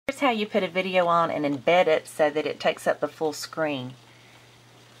how you put a video on and embed it so that it takes up the full screen.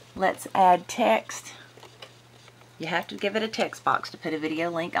 Let's add text. You have to give it a text box to put a video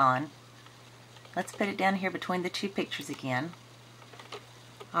link on. Let's put it down here between the two pictures again.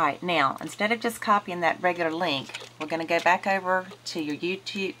 Alright, now instead of just copying that regular link, we're going to go back over to your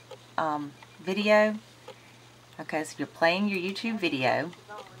YouTube video. Okay, so you're playing your YouTube video.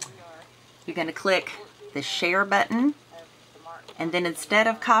 You're going to click the share button, and then instead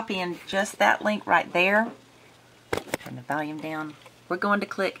of copying just that link right there, turn the volume down, we're going to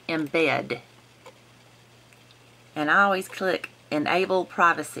click embed. And I always click enable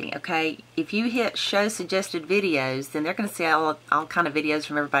privacy. Okay, if you hit show suggested videos, then they're going to see all kind of videos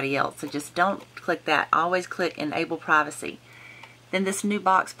from everybody else, so just don't click that. Always click enable privacy. Then this new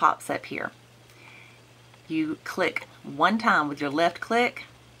box pops up here. You click one time with your left click,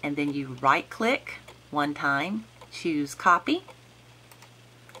 and then you right click one time, choose copy.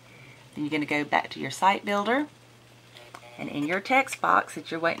 Then you're going to go back to your site builder, and in your text box that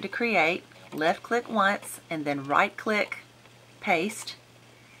you're waiting to create, left click once and then right click paste.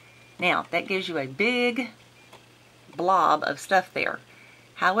 Now that gives you a big blob of stuff there.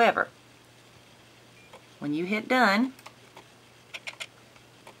 However, when you hit done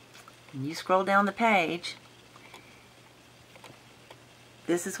and you scroll down the page,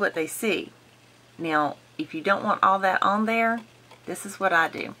 this is what they see. Now if you don't want all that on there, this is what I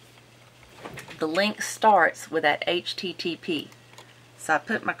do. The link starts with that HTTP. So I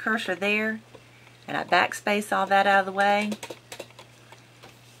put my cursor there and I backspace all that out of the way,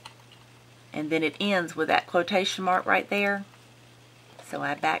 and then it ends with that quotation mark right there. So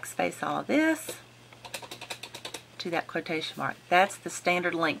I backspace all of this to that quotation mark. That's the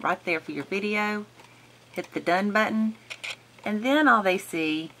standard link right there for your video. Hit the done button, and then all they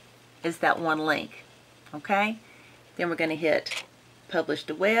see is that one link. Okay? Then we're going to hit publish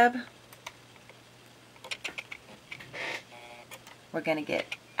to web. We're going to get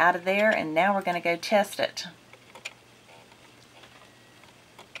out of there, and now we're going to go test it.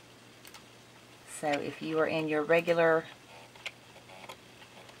 So if you are in your regular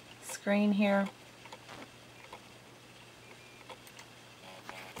screen here,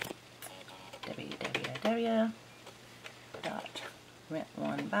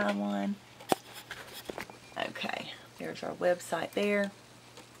 www.rentonebyone. Okay, there's our website there.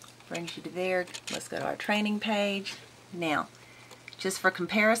 Brings you to there. Let's go to our training page. Now, just for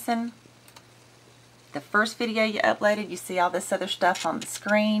comparison, the first video you uploaded, you see all this other stuff on the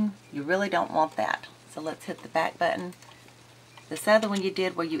screen. You really don't want that. So let's hit the back button. This other one you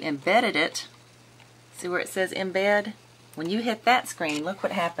did where you embedded it, see where it says embed? When you hit that screen, look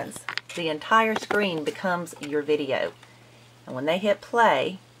what happens. The entire screen becomes your video. And when they hit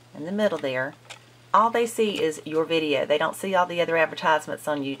play in the middle there, all they see is your video. They don't see all the other advertisements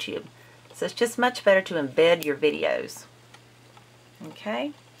on YouTube. So it's just much better to embed your videos.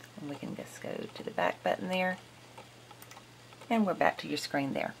 Okay, and we can just go to the back button there, and we're back to your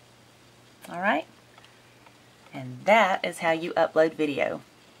screen there. Alright, and that is how you upload video.